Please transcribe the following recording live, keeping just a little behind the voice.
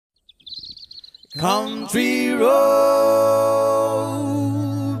Country road,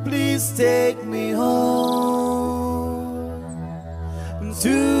 please take me home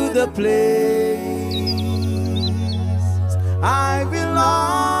to the place I belong,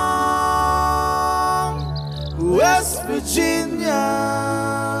 West Virginia,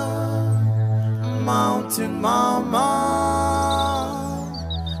 Mountain Mama,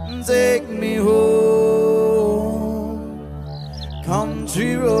 take me home,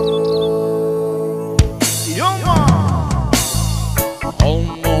 country road.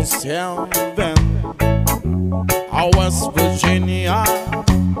 Almost heaven, West Virginia,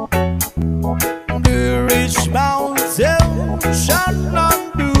 the rich mountain shall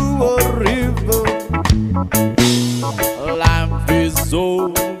undo a river. Life is so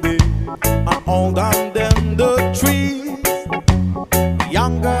big and older than the trees,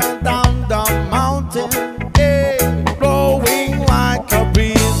 younger than the mountain, blowing like a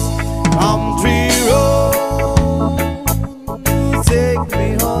breeze. Country road, take me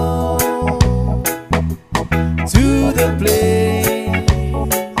home to the place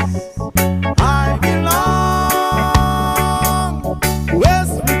I belong,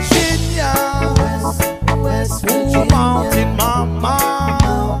 West Virginia, West Virginia, Mountain Mama,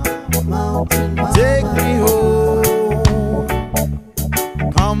 take me home,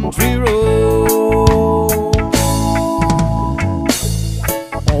 country road.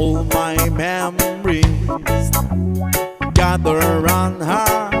 All my memories gather around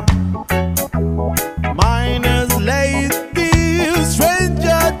her. Mine is lady,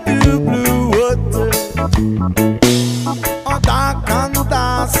 stranger to blue water, dark and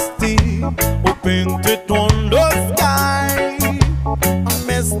dusty, painted on the sky. A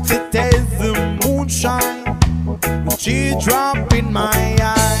misty taste the moonshine, she drop in my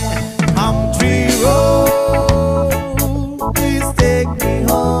eye. Country road, please take me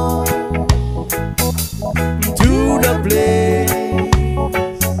home to the place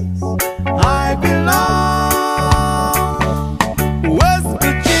I belong, West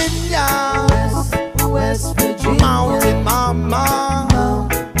Virginia, West Virginia, Mountain Mama,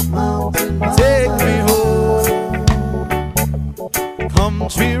 take me home,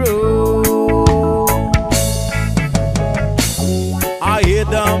 country road. I hear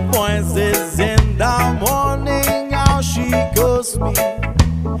the voices in the morning, how she calls me.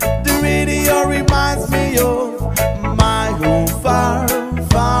 The radio reminds me of my home far,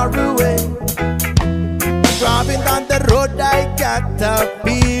 far away. Driving down the road, I got a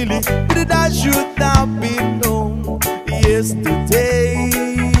feeling that I should have been home yesterday.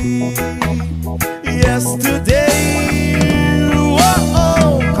 Yesterday,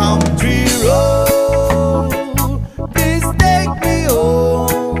 whoa, country road, please take me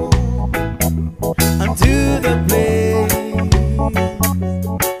home unto the place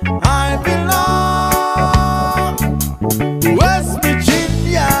I belong, West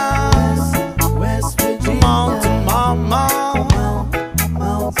Virginia, West Virginia, Mountain Mama,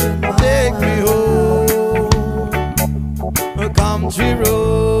 take me home, country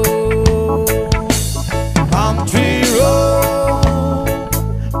road, country road,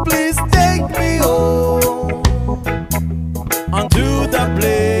 please take me home unto the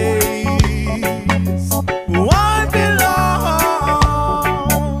place I belong,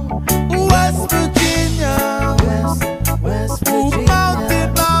 West Virginia, West Virginia, Mountain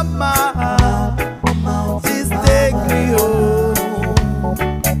Mama, please take me home,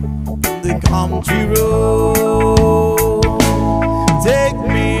 the country road, take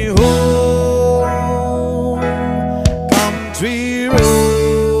me home, country road.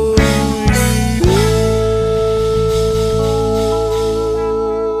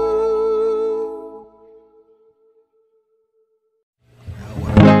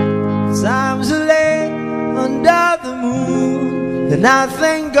 Times late under the moon, and I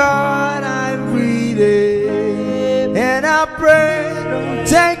thank God I'm breathing, and I pray don't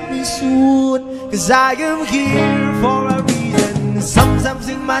take me soon, 'cause I am here for a reason. Sometimes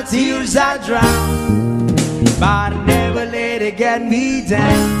in my tears I drown, but I never let it get me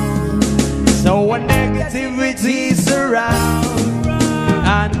down. So when negativity surrounds,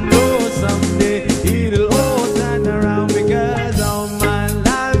 I know someday it'll all turn around, because all my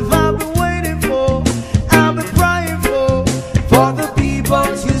life I've been waiting for, I've been praying for the people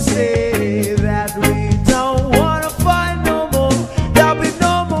to say that we don't wanna fight no more, there'll be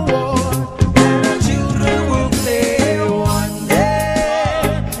no more war, and our children will play one day,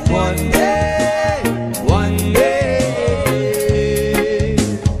 one day, one day,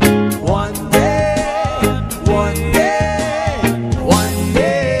 one day, one day, one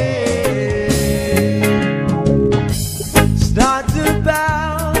day.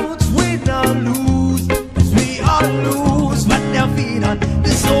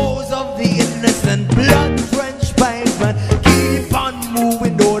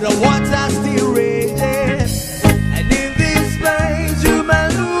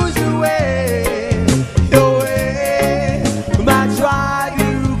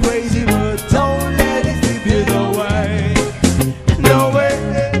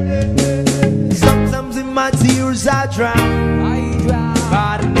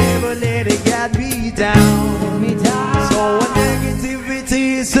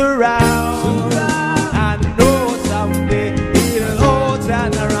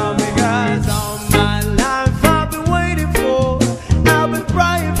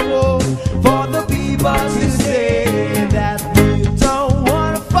 praying for the people to say that we don't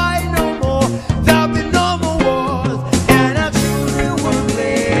want to fight no more. There'll be no more wars, and our children will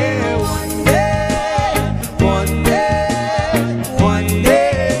live one day, one day, one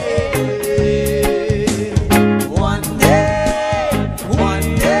day, one day,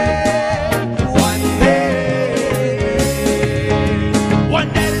 one day, one day. One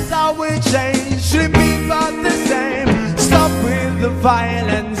day is all we change, should be about the same. Stop with the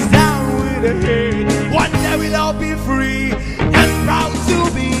violence, down with the hate. One day we'll all be free and proud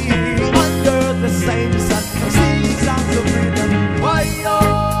to be under the same sun. Sing songs of freedom. Why yo,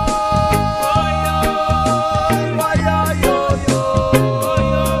 why yo, yo, yo,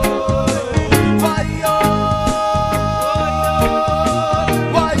 why yo,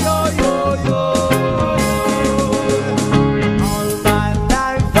 why yo, yo, yo. All my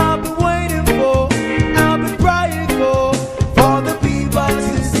life I've been waiting for, I've been praying for the people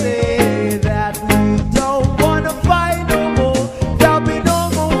to say that we don't want to fight no more. There'll be no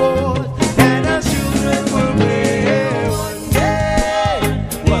more wars, and our children will live one day,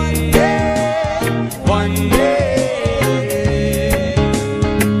 one day, one day,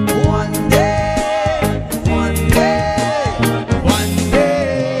 one day, one day, one day.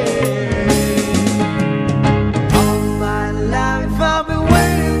 All my life I've been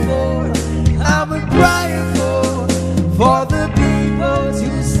waiting for, I've been crying for the people to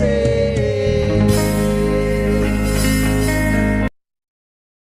say.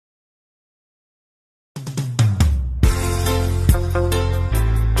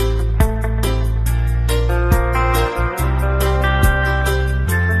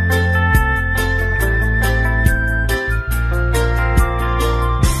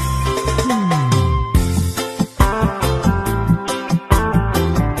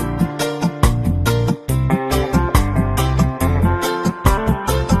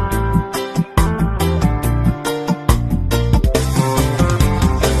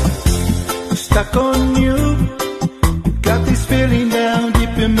 Stuck on you, got this feeling down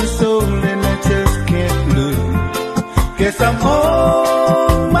deep in my soul, and I just can't lose. Guess I'm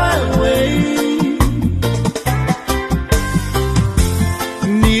on my way.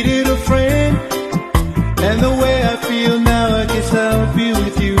 Needed a friend, and the way I feel now, I guess I'll be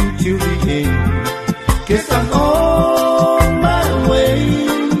with you till the end. Guess I'm on my way.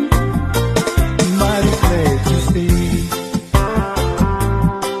 Mighty glad to stay.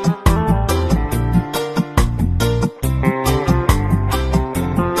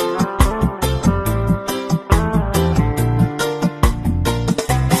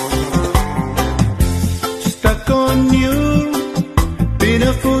 Stuck on you, been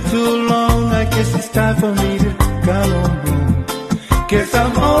a fool too long. I guess it's time for me to come on home. Guess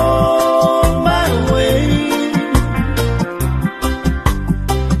I'm on my way.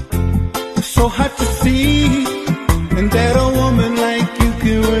 So hard to see, and that a woman like you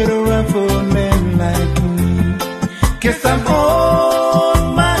can wait around for a man like me. Guess I'm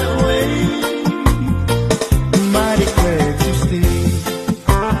on my way. Mighty glad to stay.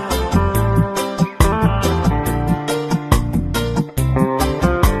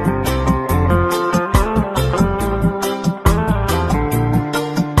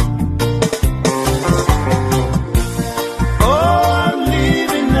 Oh, I'm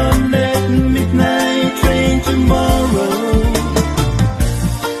leaving on that midnight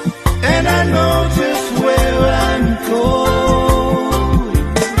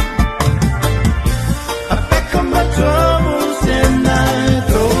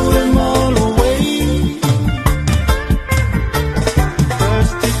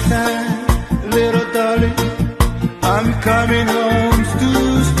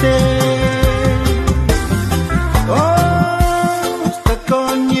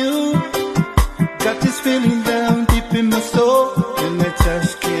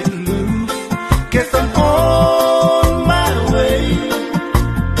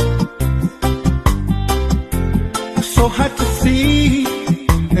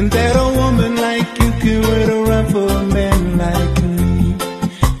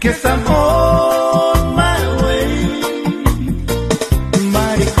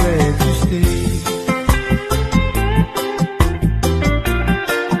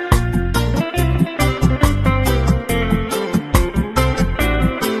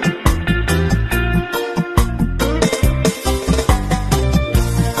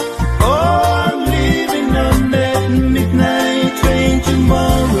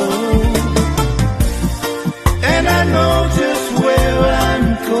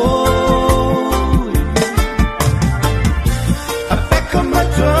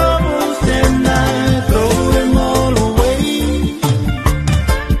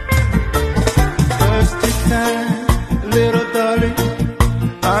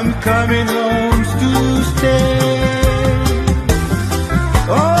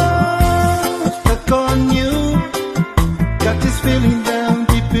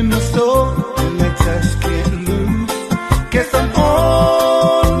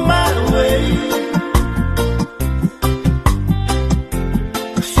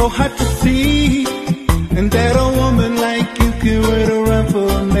for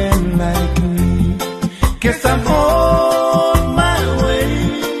a man like me. Guess I'm on my way.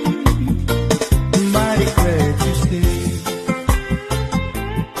 Mighty glad you stayed.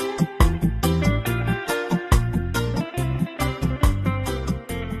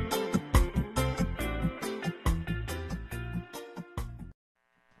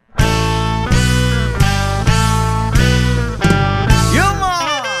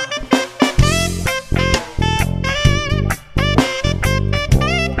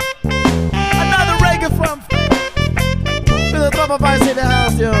 Another reggae from the top of ice in the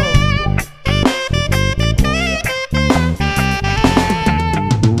house, yo.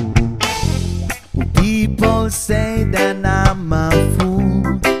 People say that I'm a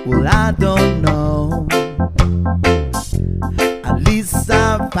fool. Well, I don't know. At least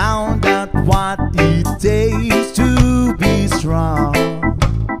I found out what it takes to be strong.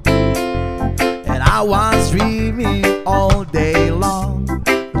 And I was dreaming all day long,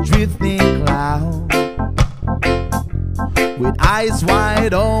 a drifting cloud. With eyes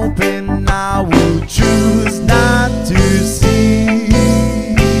wide open, I would choose not to see.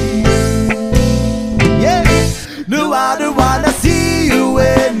 Yeah, no, I don't wanna see you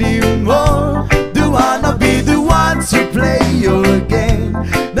anymore. Don't wanna be the one to play your game.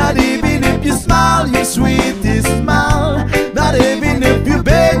 Not even if you smile your sweetest smile. Not even if you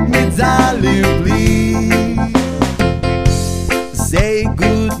beg me, darling, please. Say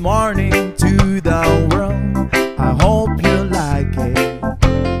good morning to the world. I hope you like it.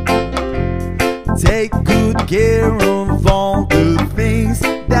 Take good care of all the things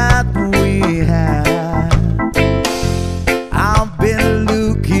that we have. I've been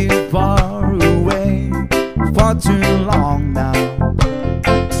looking far away for too long now.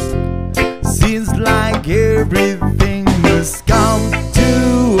 Seems like everything must come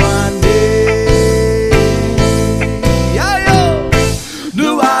to an end. Yeah, yo.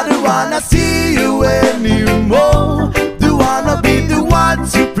 No, I don't wanna see you anymore. Don't wanna be the one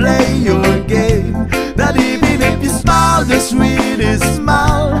to play your game. Not even if you smile the sweetest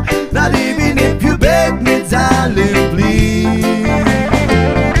smile. Not even if you beg me, darling, please.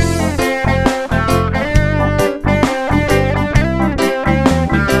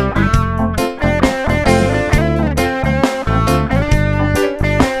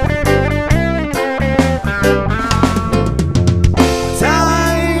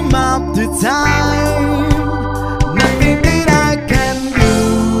 Time after time, nothing that I can do.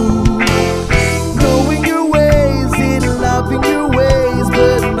 Knowing your ways and loving your ways,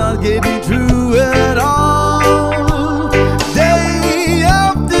 but not getting through at all. Day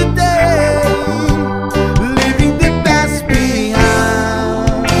after day, leaving the past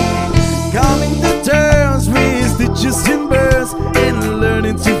behind. Coming to terms with stitches and burns and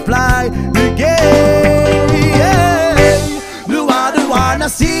learning to fly again. No, I don't wanna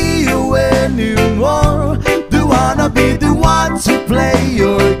see you anymore. Don't wanna be the one to play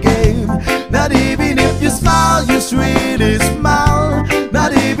your game. Not even if you smile your sweetest smile.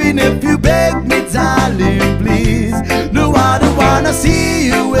 Not even if you beg me, darling, please. No, I don't wanna see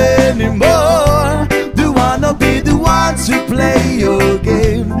you anymore. Don't wanna be the one to play your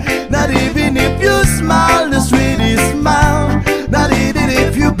game. Not even if you smile the sweetest smile. Not even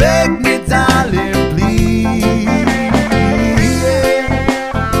if you beg me, darling, please.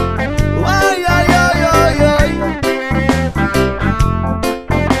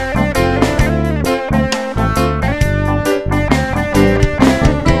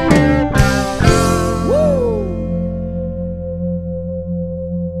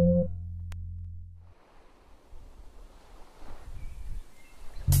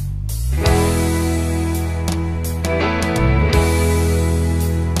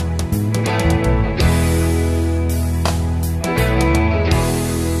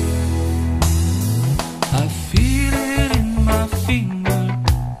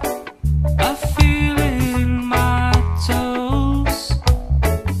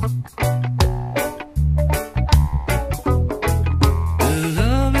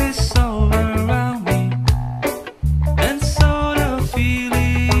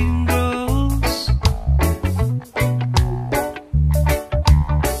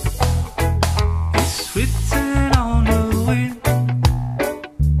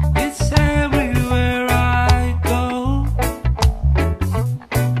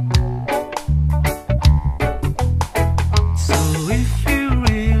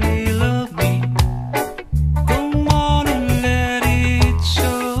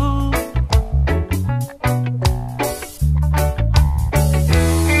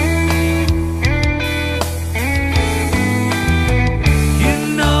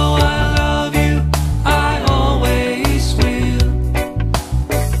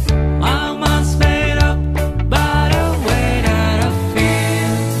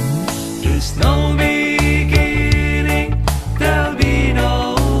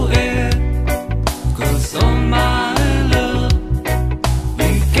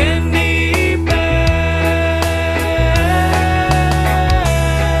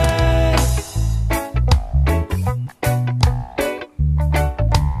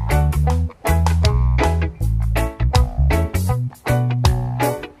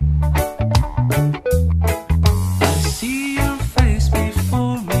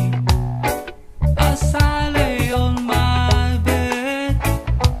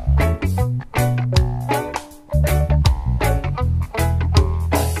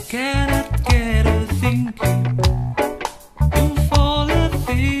 thinking of all the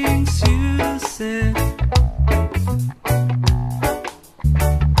things you said.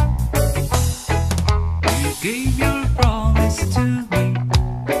 You gave your promise to me,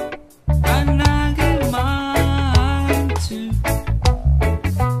 and I gave mine too.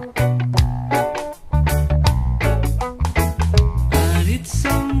 I need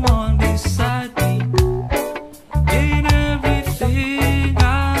someone beside me in everything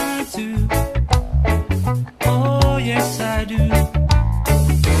I do. Oh yes, I do.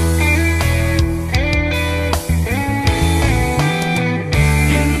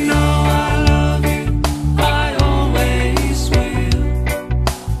 You know I love you, I always will.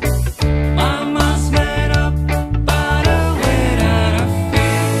 My mind's made up by the way that I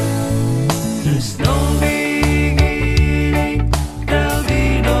feel. There's no beginning, there'll be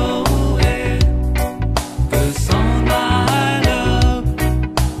no end. 'Cause on my love,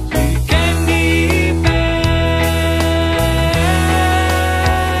 you can depend.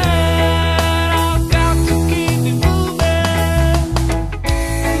 I've got to keep it moving.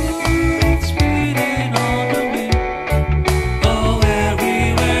 It's written on the wind. Oh,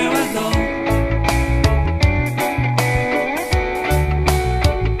 everywhere I go.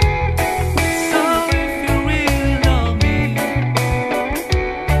 So if you really love me,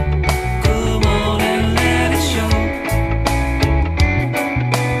 come on and let it show.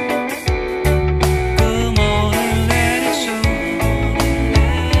 Come on and let it show.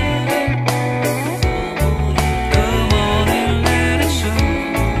 Come on and let it show.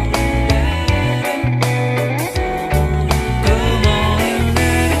 Come on and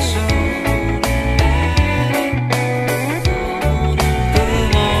let it show.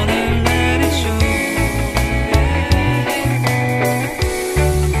 Come on and let it show. Come on and let it show.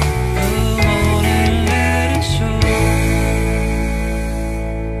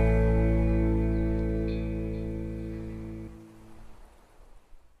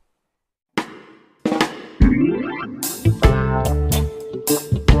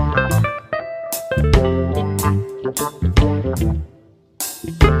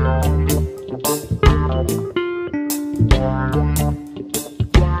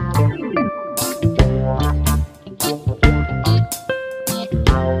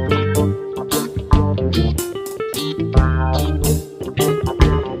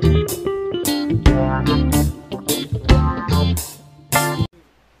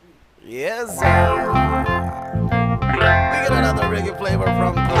 Yes, sir. We get another reggae flavor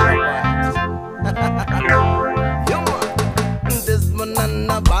from Cloudpoint. This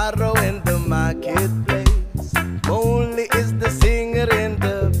banana barrow in the marketplace. Only is the singer in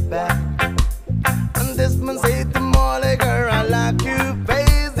the back. And this man say to Molly, girl, I like you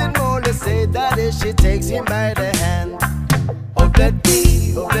face. And Molly say that if she takes him by the hand. Oh, that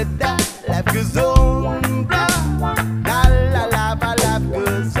be, oh, that life goes on, blah. La la la, la, life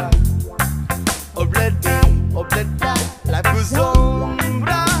goes on. Oh, life goes on,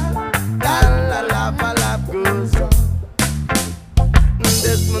 blah. La la la, life goes on.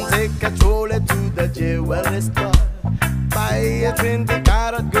 This man take a trolley to the jewelry store, buy a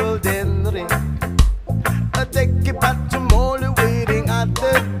 20-carat golden ring. I take it back to Molly waiting at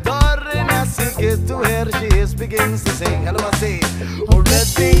the door, and as he gets to her, she begins to sing. Hello, I say, oh,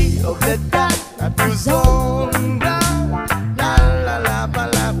 let that life goes on, blah. La la la,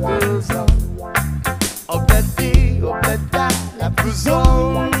 life goes on. Oh, let that life goes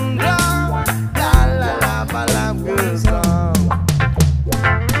on, blah. La la la, life goes on.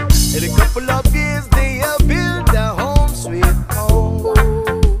 In a couple of years, they have built a home sweet home.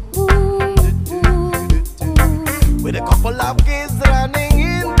 With a couple of kids running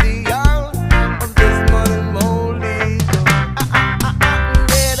in the yard of this morning moldy.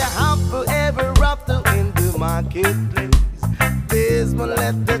 They're happy ever after in the marketplace. This one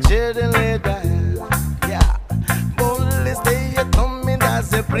let the children lay down. Yeah, only stay at home and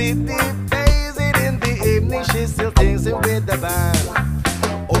that's a pretty face. And in the evening, she still thinks it with the band.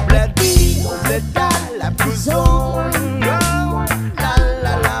 Oh, let that life goes on, girl. La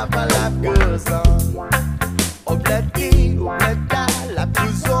la la, life goes on. Oh, let that life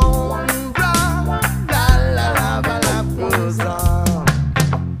goes on, girl. La la la, life goes on.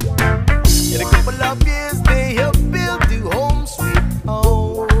 In a couple of years, they have built the home sweet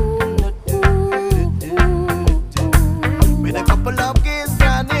home. With a couple of kids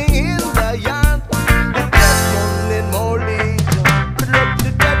running in the yard, and just morning molly.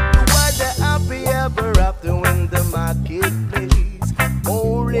 What the happy ever after when the market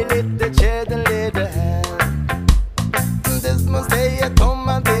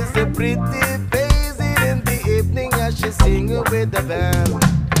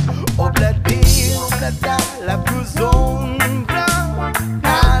da, life goes on.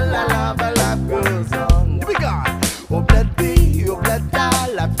 La la la, life goes on. Here we go. Oh bloody, oh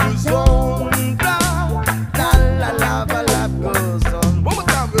bloody, life goes on. La la la, life goes on. One more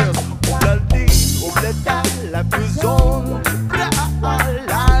time, girls. Oh bloody, life goes on. La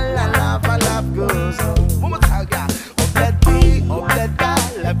la la, life goes on. One more time, guys. Oh bloody,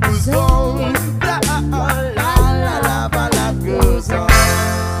 life goes on. La la la, life goes on.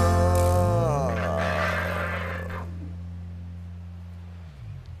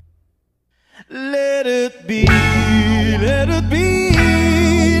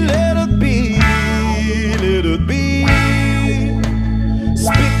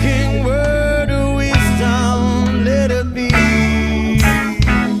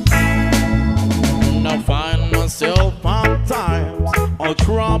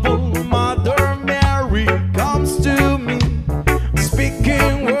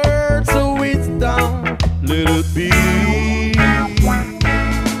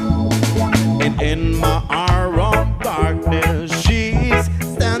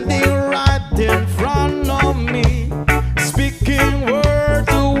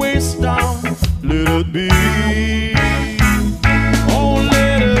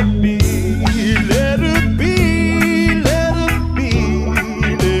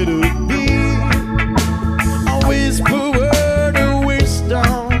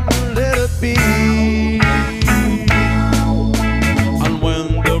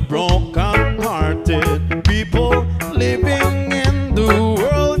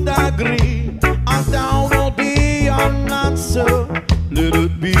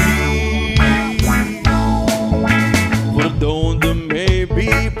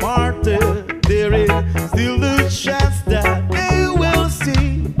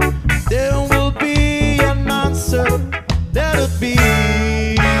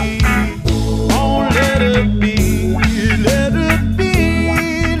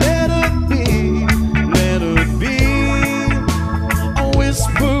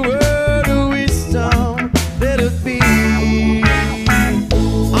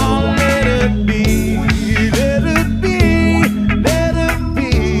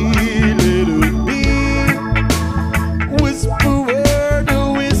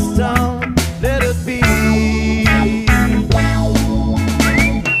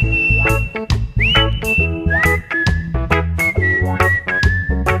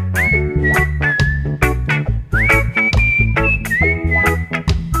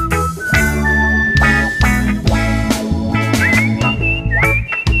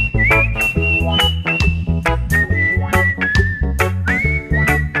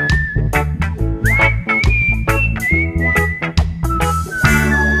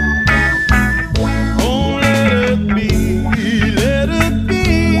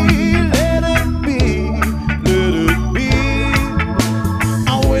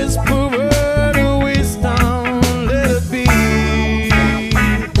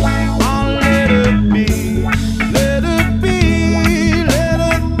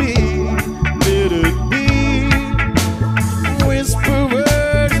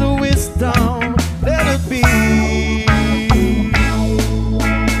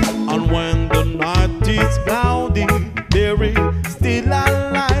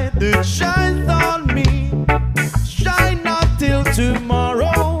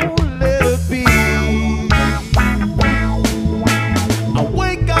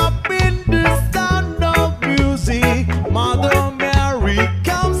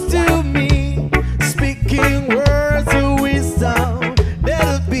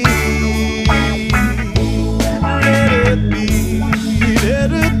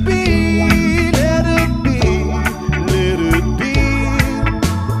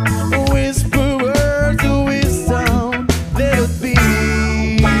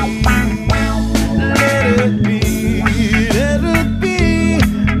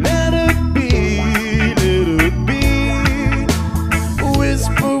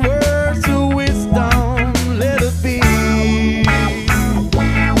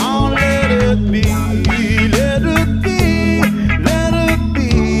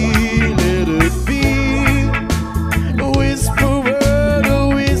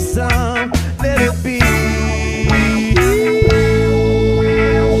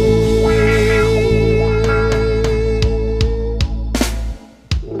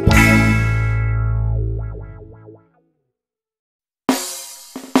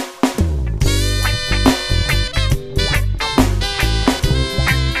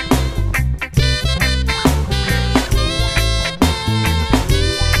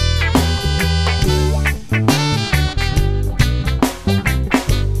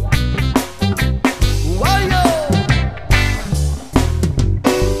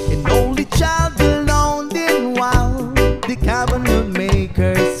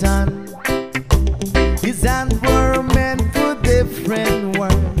 and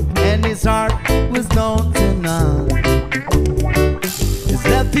work, and his heart was known to none. He's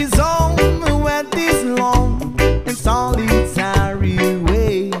left his home and went his long and solitary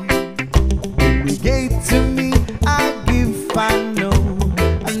way. He gave to me, I give, I know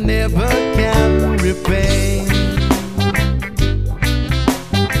I never can repay.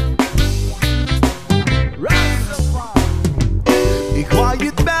 The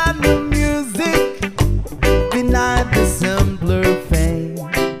quiet band of music denied the simpler fame.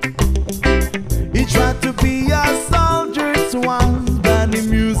 He tried to be a soldier's one, but the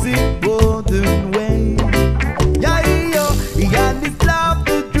music wouldn't wait. Yeah, he had his love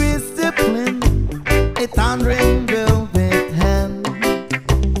to discipline, a thundering velvet hand.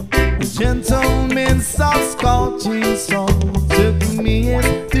 The gentleman's soft scorching song took me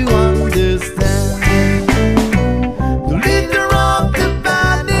years to understand. The leader of the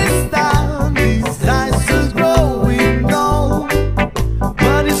band is down, his eyes is growing old,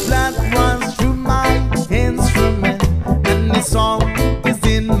 but his blood runs through my instrument, and his song is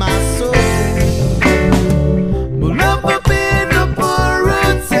in my soul. Will never be the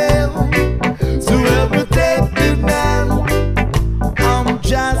poorer tale to ever take the man. I'm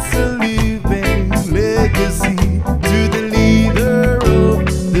just a living legacy to the leader of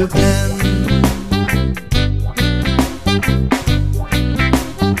the band.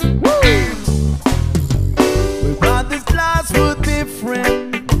 My brother's lives were different,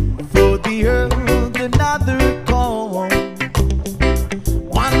 for the earth another call.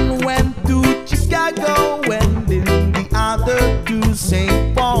 One went to Chicago and then the other to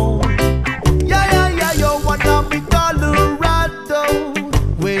St. Paul. Yo, one up in Colorado,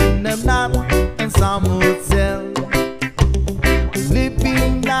 when I'm not in some hotel,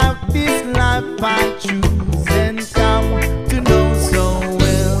 living out this life I choose and come to know so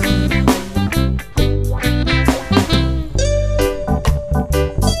well.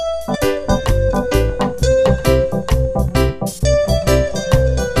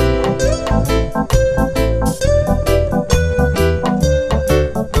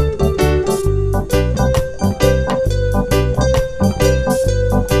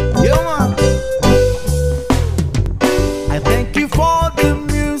 Yeah, man. I thank you for the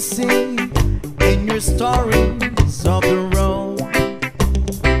music and your stories of the road.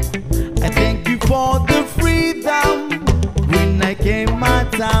 I thank you for the freedom when I came my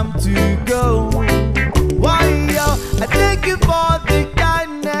time to go. Why, yo, I thank you for the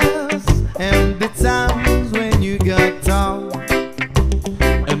kindness and the times when you got down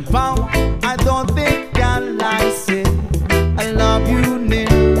and found. I don't think I like it. I love you near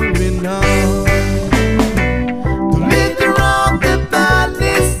enough. The leader of the band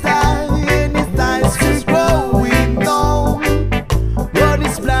is dying, and his eyes just growing old, but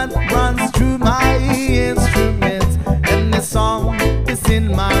his blood runs through my instruments, and the song is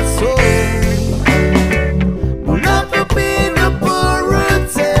in my soul. Will never be the poorer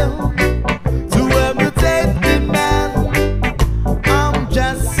tale to ever take the man. I'm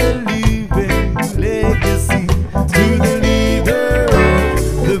just a living legacy to the leader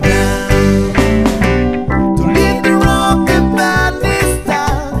of the band. The leader of the band is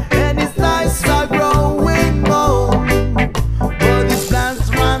down, and his eyes are growing old, but his blood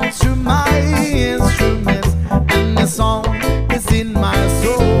runs through my instruments, and the song is in my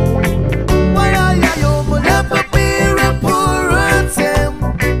soul. Why you will never be a poorer tale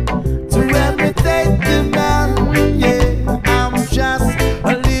to ever take the man. Yeah, I'm just a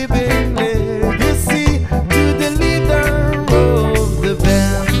living legacy to the leader of the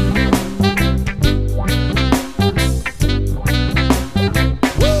band.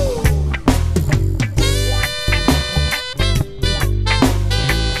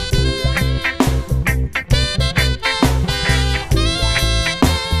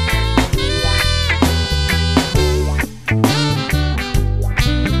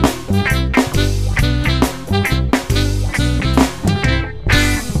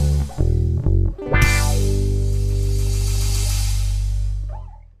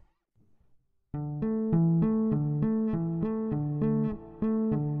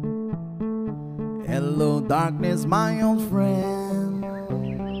 Hello, darkness, my old friend.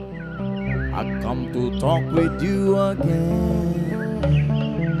 I come to talk with you again,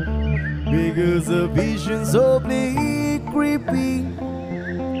 because the vision's so bleak, creepy.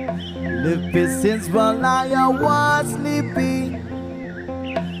 Lived it since while I was sleeping,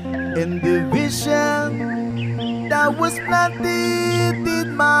 and the vision that was planted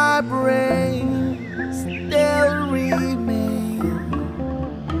in my brain still remains.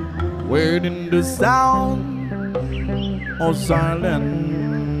 Waiting the sound of silence,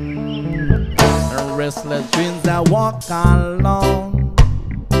 and restless dreams that walk along.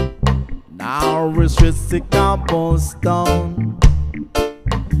 streets of cobblestone.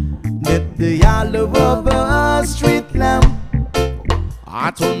 Let the yellow of a street lamp.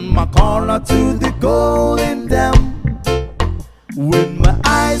 I turn my collar to the golden dam. When my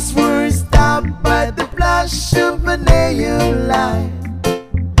eyes were stopped by the flash of a neon light,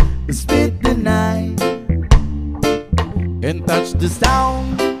 split the night and touch the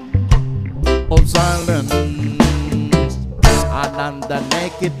sound of silence. And under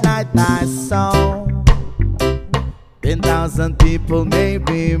naked night I saw 10,000 people,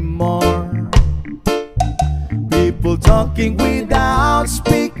 maybe more. People talking without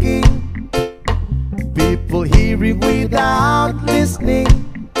speaking, people hearing without listening,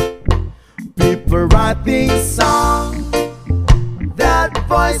 people writing songs that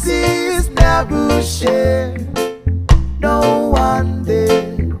voices never shared. No one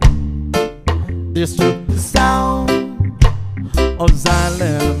did disturb the sound of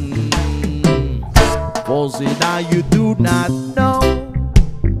silence. For see now you do not know,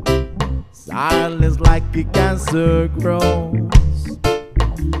 silence like a cancer grows.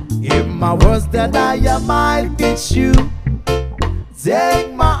 If my words that I might teach you,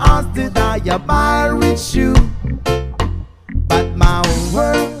 take my arms that I might reach you. But my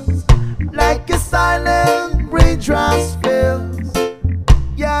words like a silent raindrops fills,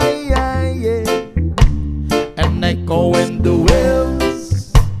 yeah, yeah, yeah, and echo in the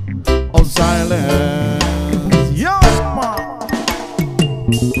wells of silence. Yo, man.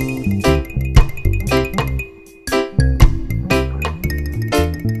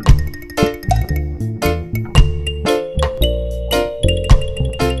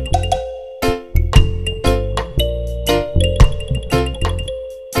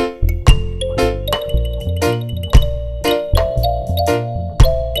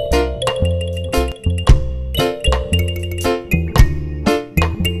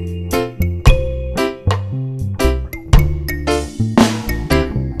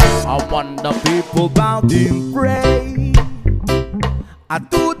 The people bowed in praise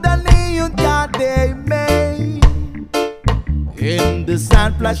to the neon god they made. In the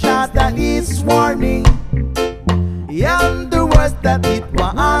sun flash out that is warning, and the words that it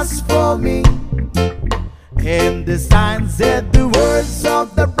was for me. And the sign said the words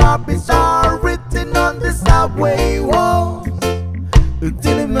of the prophets are written on the subway walls.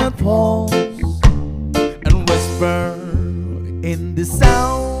 Tenement poles and whisper in the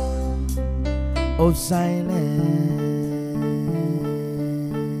sound of silence.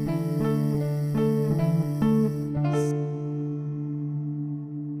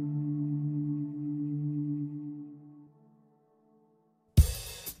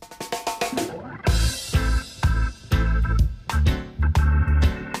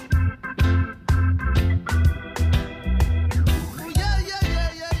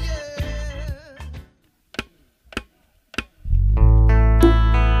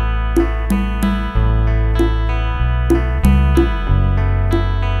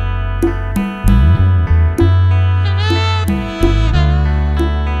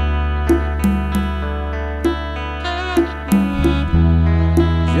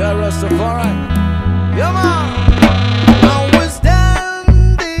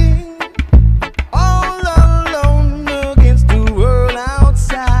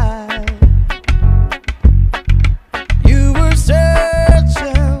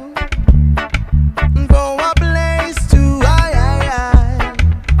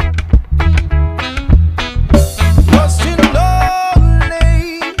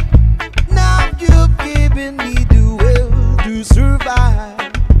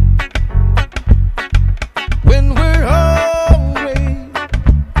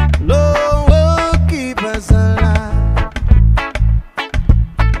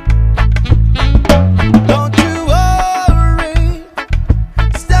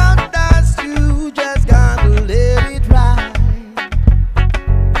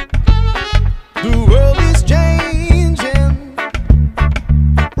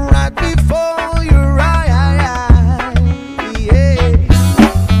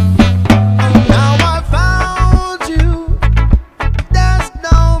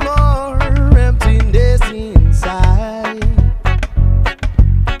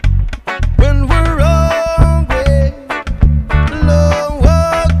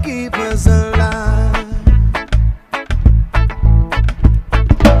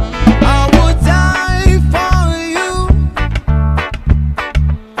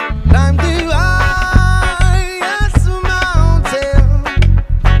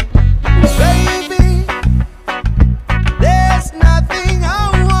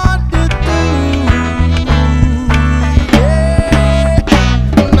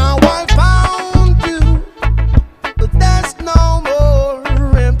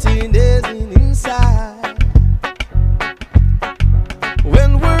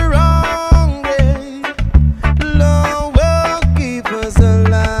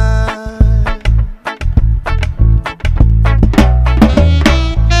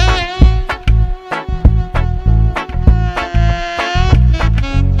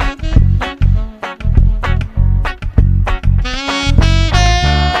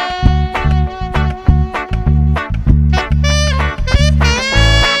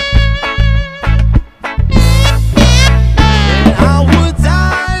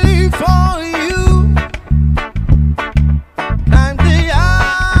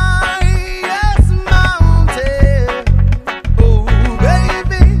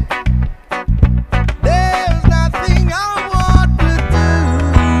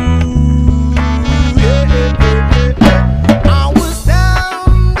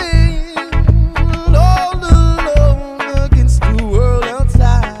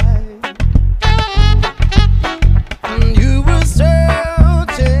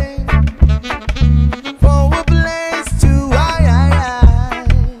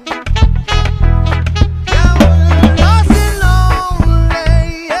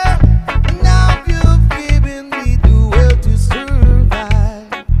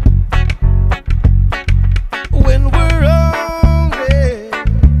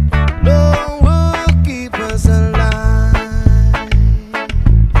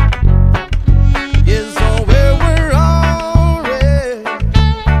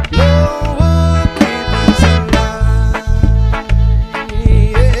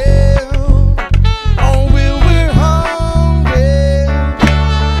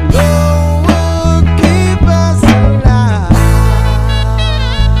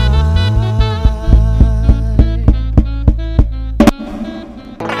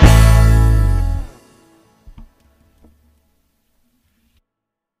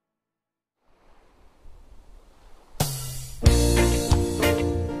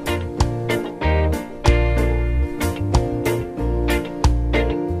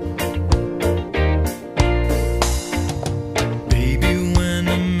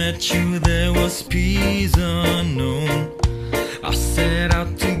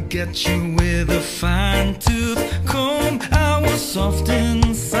 cut you with a fine tooth comb. I was soft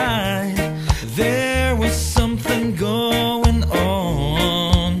inside. There was something going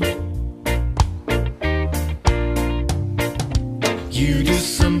on. You do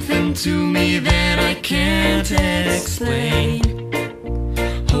something to me that I can't explain.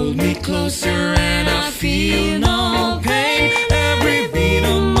 Hold me closer and I feel no pain. Every beat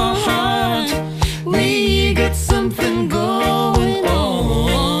of my heart, we got something going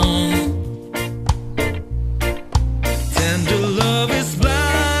on. Tender love is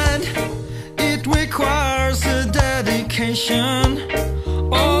blind, it requires a dedication.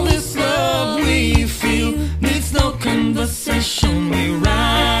 All this love we feel needs no conversation. We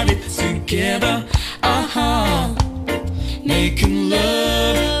ride it together, making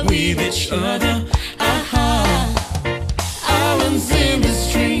love with each other, Islands in the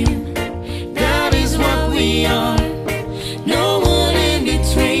stream, that is what we are. No one in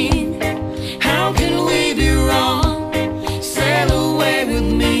between. How can we be wrong? Sail away with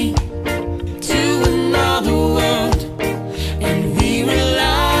me to another world,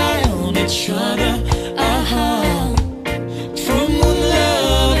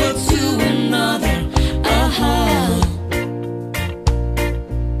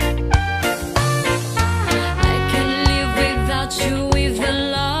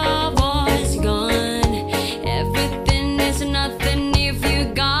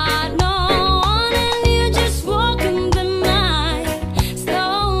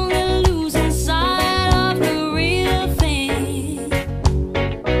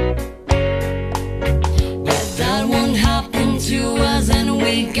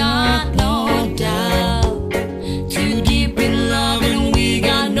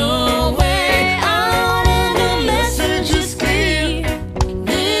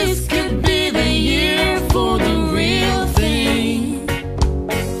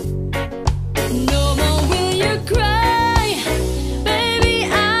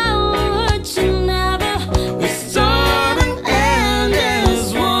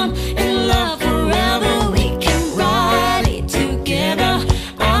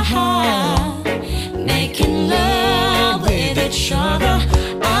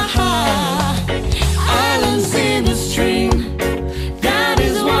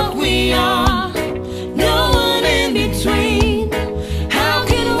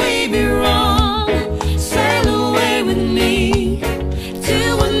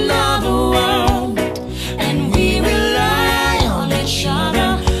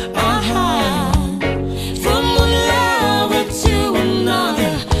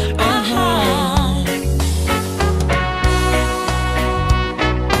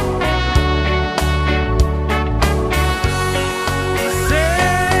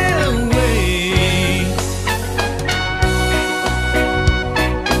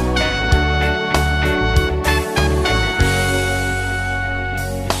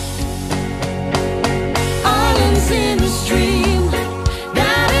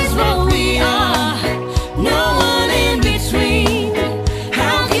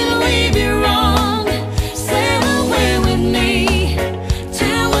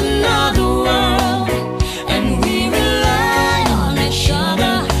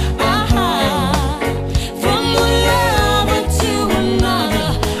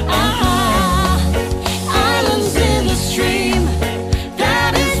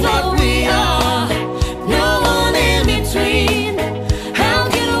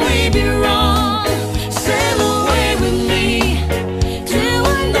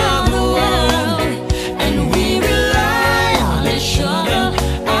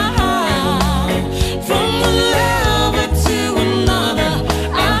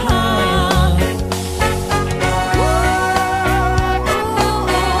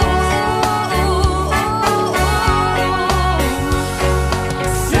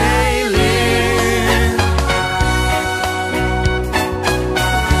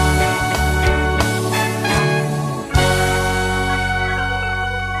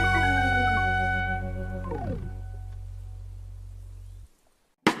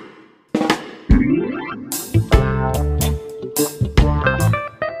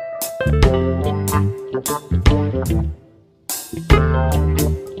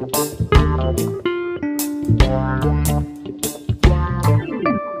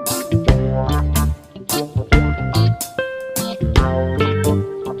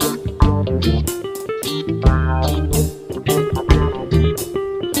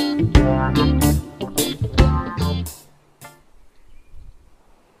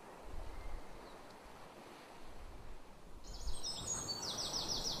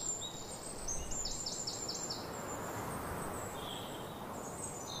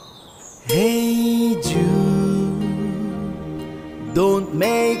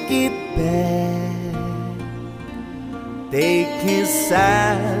 make it better. Take his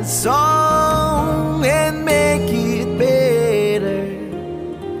sad song and make it better.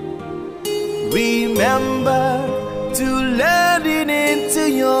 Remember to let it into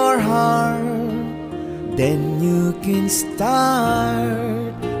your heart. Then you can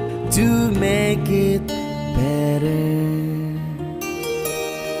start to make it better.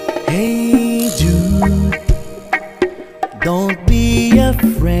 Hey Jude, don't be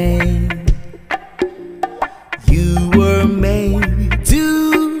afraid. You were made to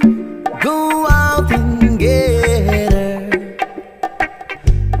go out and get her.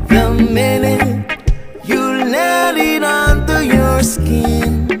 The minute you let it under your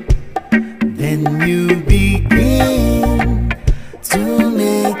skin, then you begin to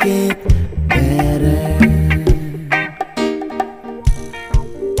make it better.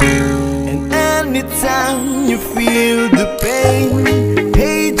 And anytime you feel the pain,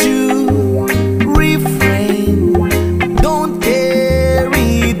 hey Jude,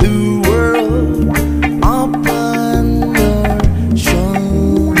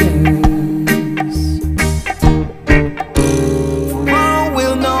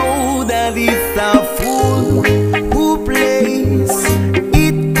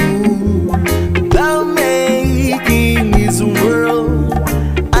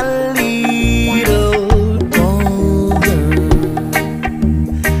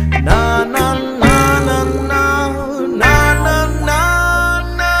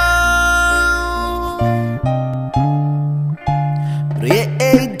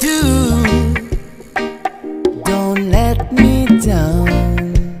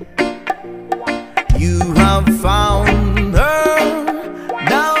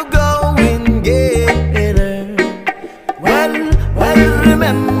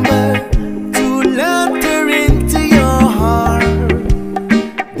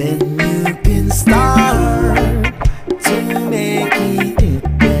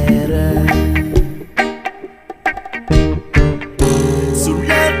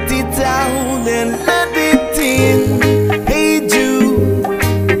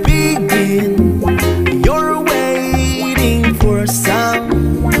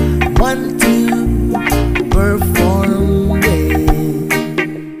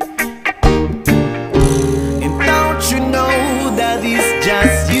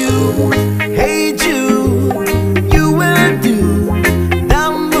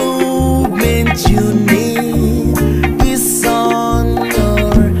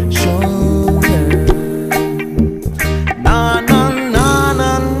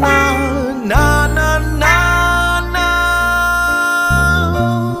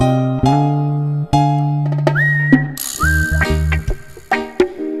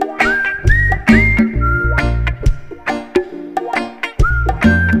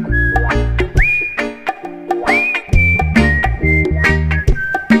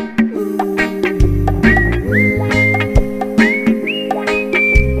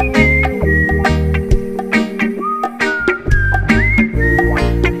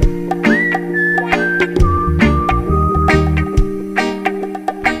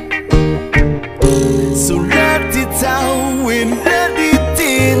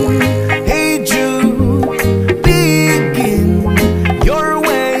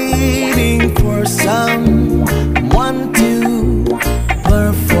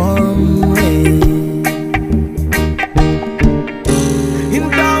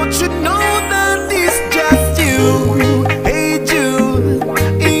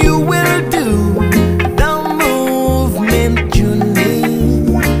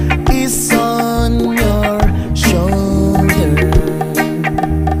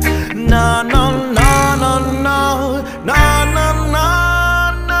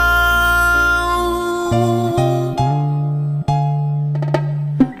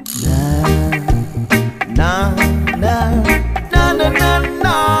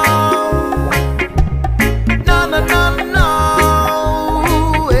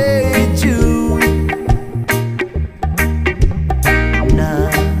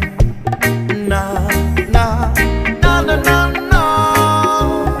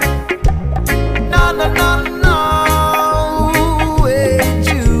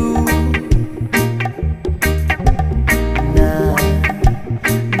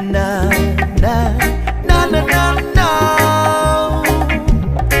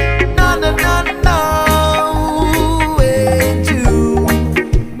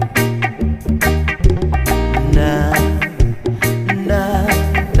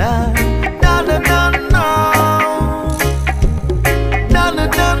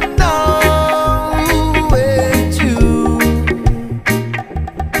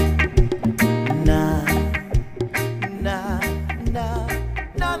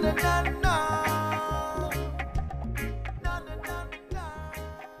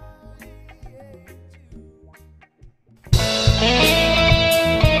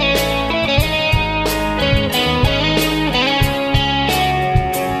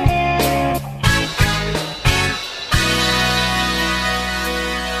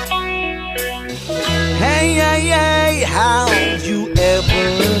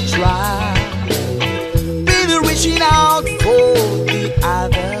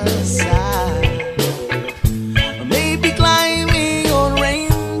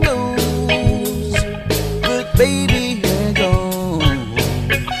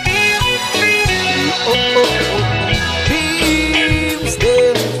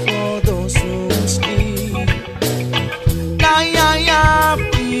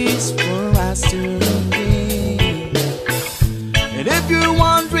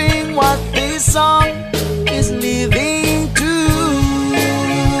 what this song is living to.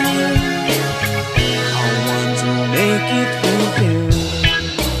 I want to make it with you.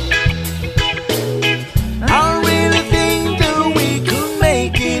 I really think that we could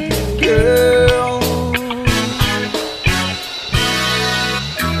make it, girl.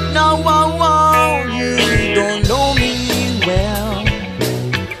 Now I want you, don't know me well.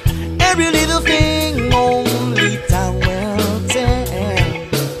 Every little thing only time will tell.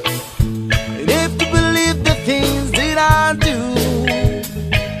 And if you believe the things that I do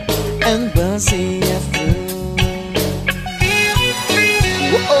and will see it through.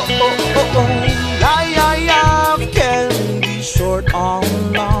 Oh, oh, oh, oh, oh. Life can be short or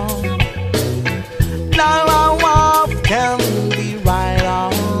long. Life can be right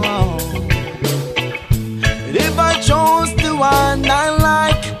or wrong. But if I chose the one I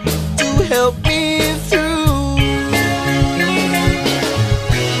like to help me through,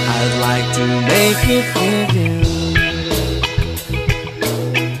 I'd like to make it with you.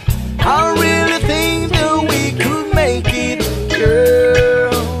 I really think that we could make it,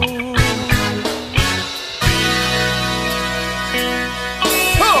 girl.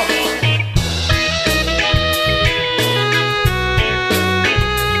 Huh.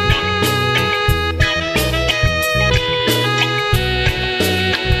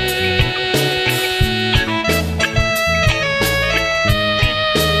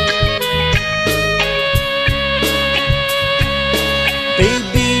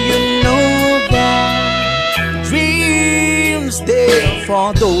 Baby, you know that dreams there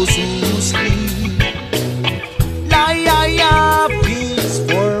for those who sleep. Life is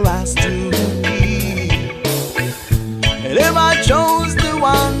for us to keep. And if I chose the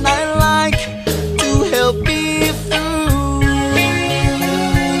one I like to help me through,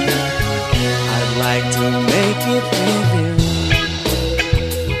 I'd like to make it with you.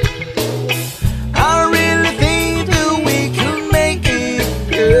 I really think that we could make it,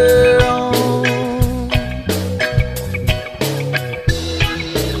 girl.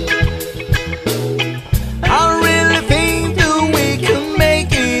 I really think that we could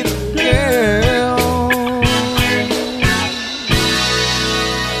make it, girl.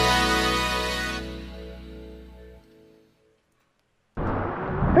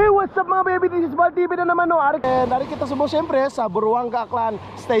 Hey, what's up mga baby? This is Bal TV na naman, no? Nari kita subo siyempre sa Buruanga Clan.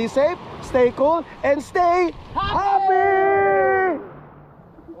 Stay safe, stay cool, and stay happy!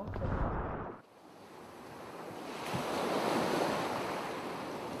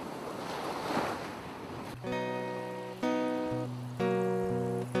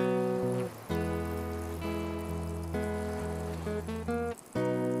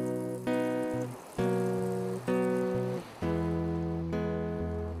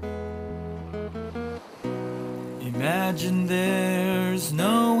 Imagine there's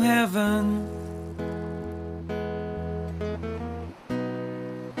no heaven.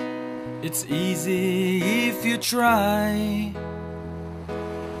 It's easy if you try.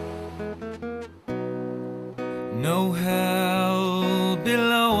 No hell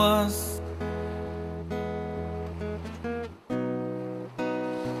below us.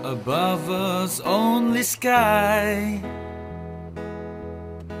 Above us only sky.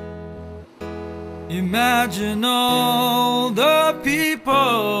 Imagine all the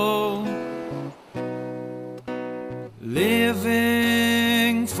people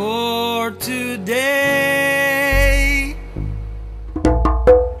living for today.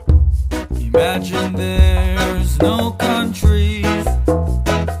 Imagine there's no countries.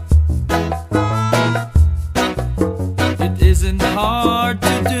 It isn't hard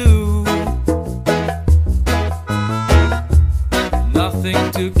to do. Nothing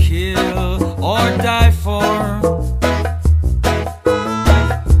to kill or die for,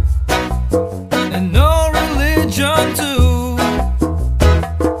 and no religion too.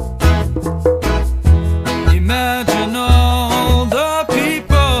 Imagine all the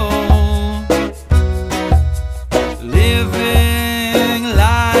people living life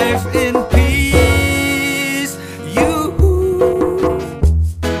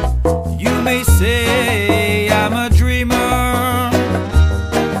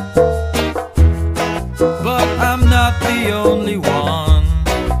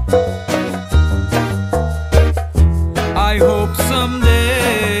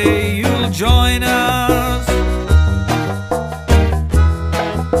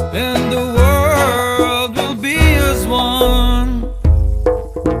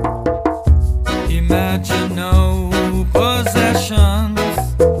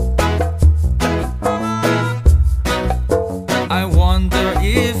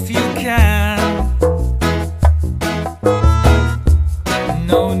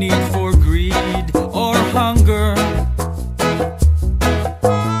no need for greed or hunger.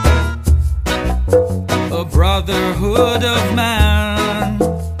 A brotherhood of man.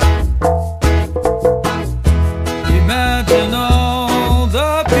 Imagine all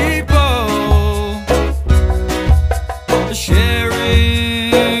the people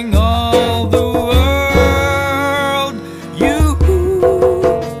sharing all the world.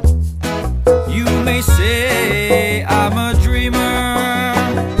 You may say I'm a dreamer,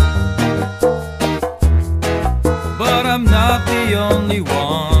 but I'm not the only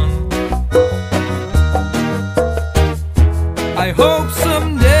one. I hope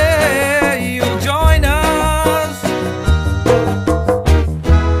someday you'll join us,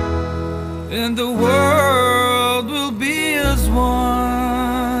 and the world will be as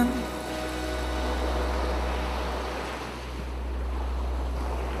one.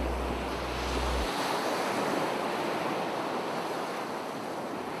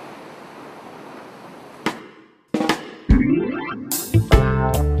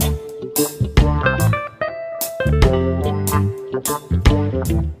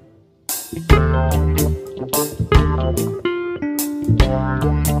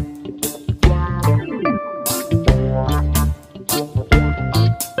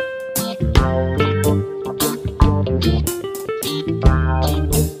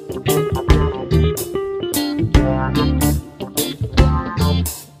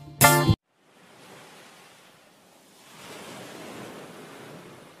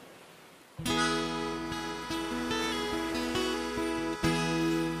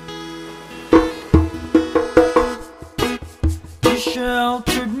 You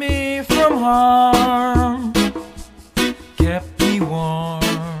sheltered me from harm, kept me warm,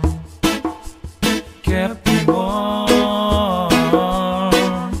 kept me warm.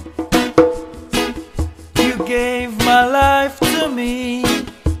 You gave my life to me,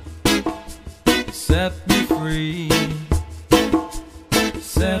 set me free,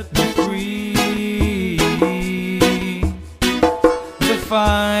 set me free. The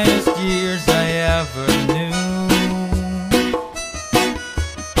finest years I ever knew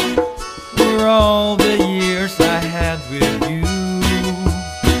were all the years I had with you,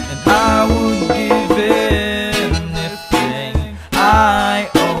 and I would give anything I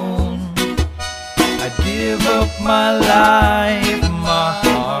own. I'd give up my life, my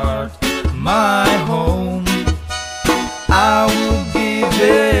heart, my home. I would give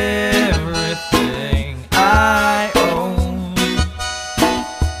everything I own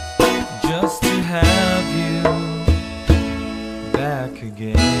just to have you back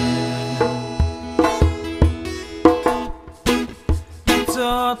again. You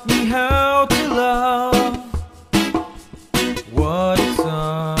taught me how to love what it's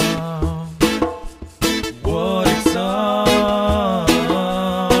of, what it's of.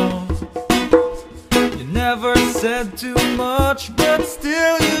 You never said too much, but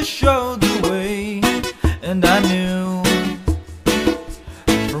still you showed the way, and I knew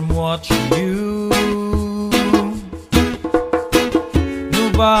from watching you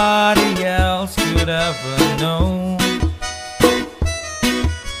nobody else could ever know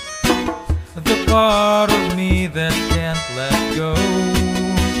the part of me that can't let go.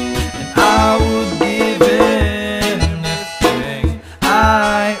 And I would give anything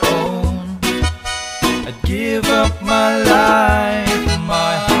I own. I'd give up my life,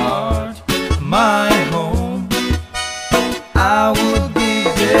 my heart, my home. I would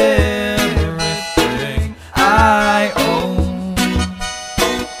give everything I own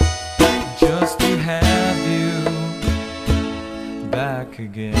just to have you back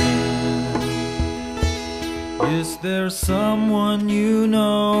again. Is there someone you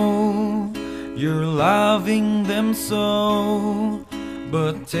know, you're loving them so,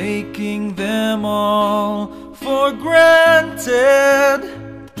 but taking them all for granted?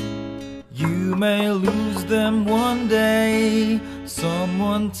 You may lose them one day,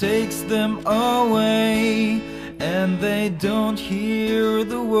 someone takes them away, and they don't hear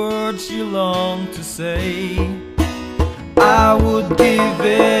the words you long to say. I would give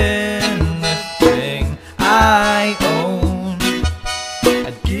anything I own.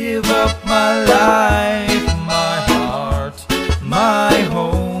 I'd give up my life, my heart, my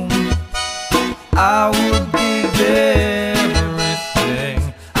home. I would give everything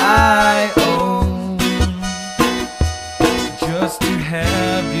I own just to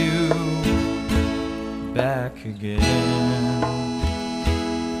have you back again,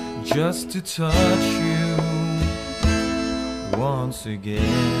 just to touch you once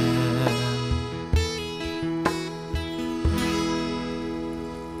again.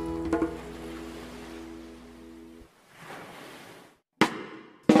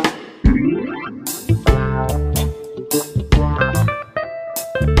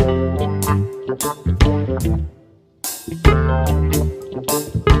 Thank